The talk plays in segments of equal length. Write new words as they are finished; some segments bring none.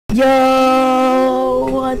Yo,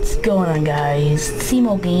 what's going on, guys?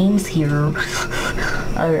 Simo Games here,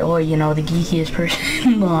 or you know, the geekiest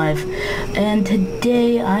person alive. And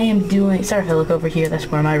today I am doing. Sorry if I look over here. That's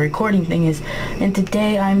where my recording thing is. And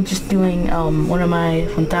today I'm just doing one of my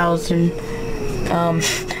 1000.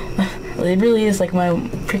 It really is like my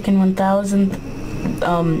freaking 1000th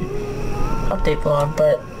update vlog,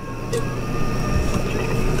 but.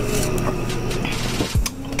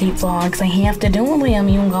 Vlogs I have to do them,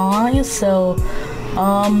 you guys. So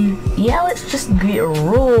yeah, let's just get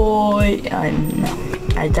right.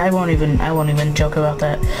 I won't even joke about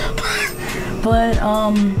that. But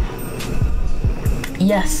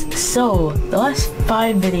yes, so the last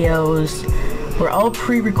 5 videos were all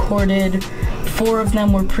pre-recorded. 4 of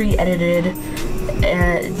them were pre-edited,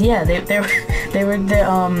 and yeah, they were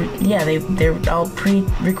all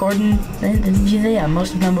pre-recorded. Yeah,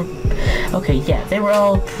 most of them were. Okay, yeah, they were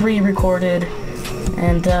all pre-recorded,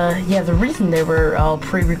 and yeah, the reason they were all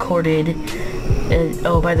pre-recorded.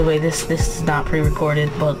 Oh, by the way, this is not pre-recorded,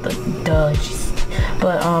 but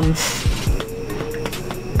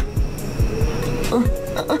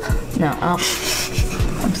no, I'm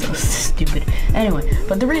so stupid. Anyway,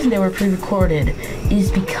 but the reason they were pre-recorded is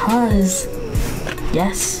because,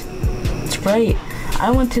 yes, that's right, I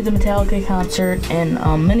went to the Metallica concert in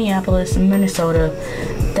Minneapolis, Minnesota.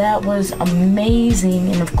 That was amazing,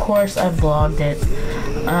 and of course I vlogged it.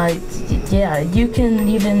 Yeah, you can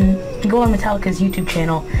even go on Metallica's YouTube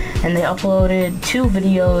channel, and they uploaded 2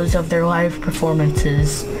 videos of their live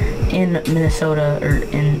performances in Minnesota, or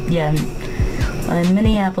in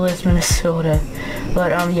Minneapolis, Minnesota.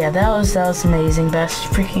 But yeah, that was amazing, best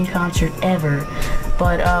freaking concert ever.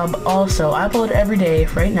 But also I upload every day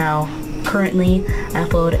right now. Currently, I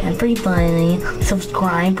upload everybody.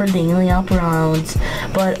 Subscribe for daily uploads.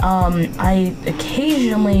 But I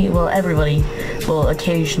occasionally, well, everybody will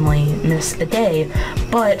occasionally miss a day.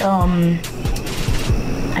 But I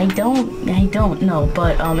don't know.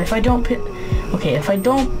 But if I don't pick, okay, if I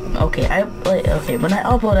don't, okay, when I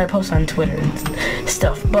upload, I post on Twitter and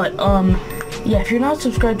stuff. But yeah, if you're not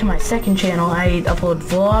subscribed to my second channel, I upload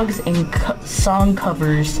vlogs and song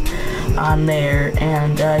covers on there,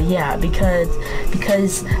 and yeah,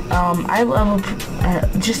 because I will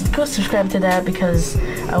just go subscribe to that, because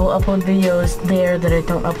I will upload videos there that I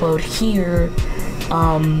don't upload here.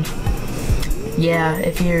 Yeah,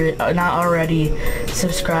 if you're not already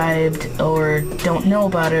subscribed or don't know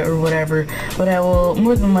about it or whatever, but I will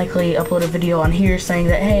more than likely upload a video on here saying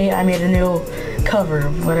that, hey, I made a new cover,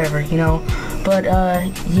 whatever, you know. But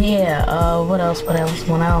yeah, what else?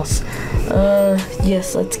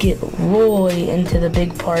 Yes, let's get Roy into the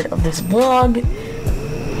big part of this vlog.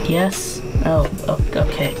 Yes. Oh,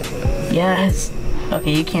 okay. Yes.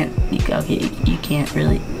 Okay, you can't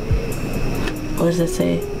really. What does it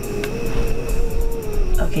say?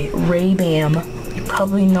 Okay, Ray-Bam. You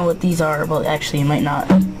probably know what these are. Well, actually, you might not.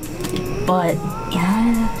 But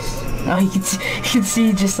yes. Oh, you can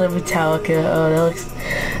see just like Metallica. Oh, that looks.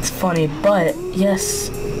 It's funny, but yes.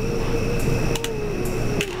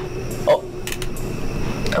 Oh.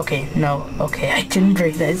 Okay, no. Okay, I didn't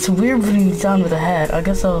break that. It's weird putting these on with a hat. I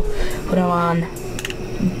guess I'll put them on.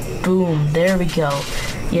 Boom. There we go.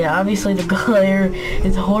 Yeah, obviously the glare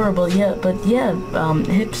is horrible. Yeah, but yeah,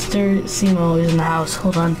 hipster Simo is in the house.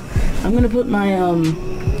 Hold on. I'm gonna put my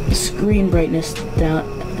screen brightness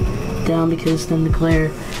down because then the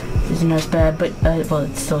glare isn't as bad, but well,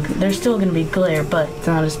 there's still gonna be glare, but it's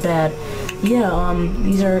not as bad. Yeah,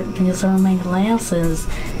 these are my glasses.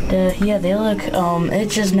 Yeah, they look, it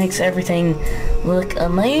just makes everything look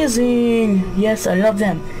amazing. Yes, I love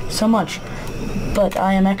them so much. But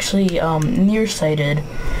I am actually nearsighted,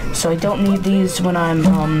 so I don't need these when I'm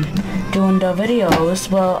doing the videos.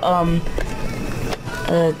 Well,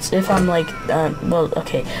 if I'm like well,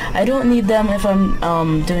 okay, I don't need them if I'm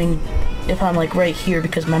if I'm like right here,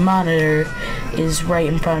 because my monitor is right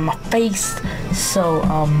in front of my face. So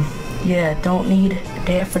yeah, don't need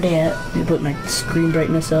that for that. Let me put my screen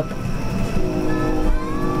brightness up.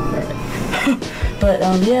 But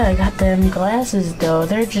yeah, I got them glasses though.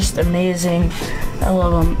 They're just amazing. I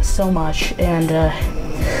love them so much. And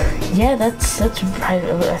yeah, that's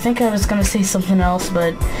I think I was gonna say something else,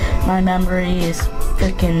 but my memory is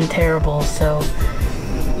freaking terrible. So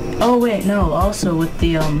oh wait, no. Also with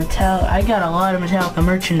the I got a lot of Metallica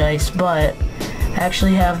merchandise, but I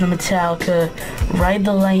actually have the Metallica Ride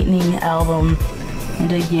the Lightning album.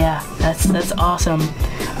 And yeah, that's awesome.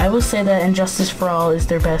 I will say that Injustice for All is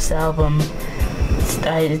their best album.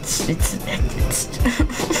 It's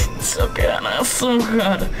so good, it's so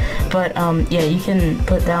good. But yeah, you can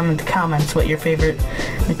put down in the comments what your favorite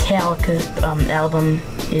Metallica album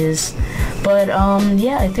is. But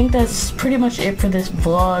yeah, I think that's pretty much it for this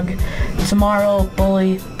vlog. Tomorrow,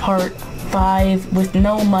 Bully Part 5 with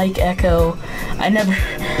no mic echo. I never...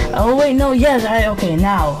 Oh wait, no, yes, okay,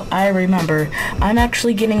 now I remember. I'm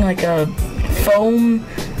actually getting like a foam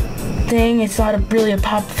thing. It's not really a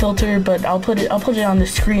pop filter, but I'll put it on the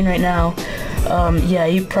screen right now. Yeah,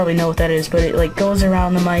 you probably know what that is, but it like goes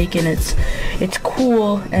around the mic and it's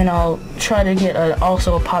cool, and I'll try to get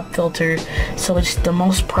also a pop filter, so it's the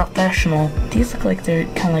most professional. These look like they're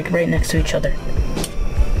kind of like right next to each other.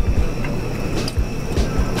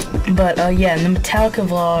 But yeah, in the Metallica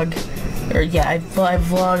vlog, or yeah, I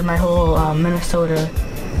vlogged my whole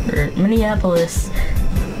Minneapolis.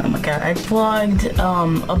 Oh my god, I vlogged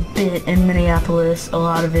a bit in Minneapolis. A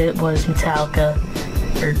lot of it was Metallica.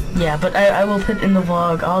 Yeah, but I will put in the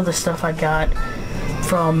vlog all the stuff I got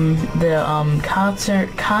from the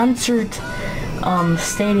concert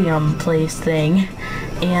stadium place thing.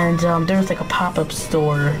 And there was like a pop-up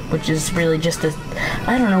store, which is really just a,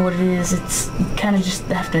 I don't know what it is. It's kind of just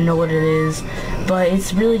have to know what it is, but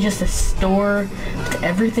it's really just a store with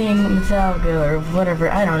everything Metallica or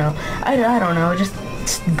whatever. I don't know. I don't know. Just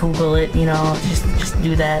Google it, you know. Just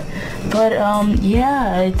do that. But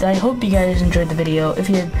yeah, I hope you guys enjoyed the video. If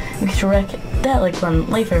you could wreck that like button,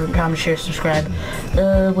 like, favorite, comment, share, subscribe.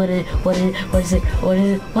 What is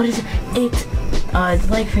it?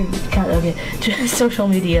 Like, okay, social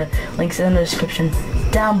media links in the description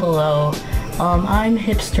down below. I'm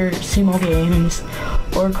Hipster Sumo Games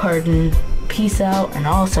or Carden. Peace out, and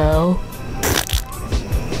also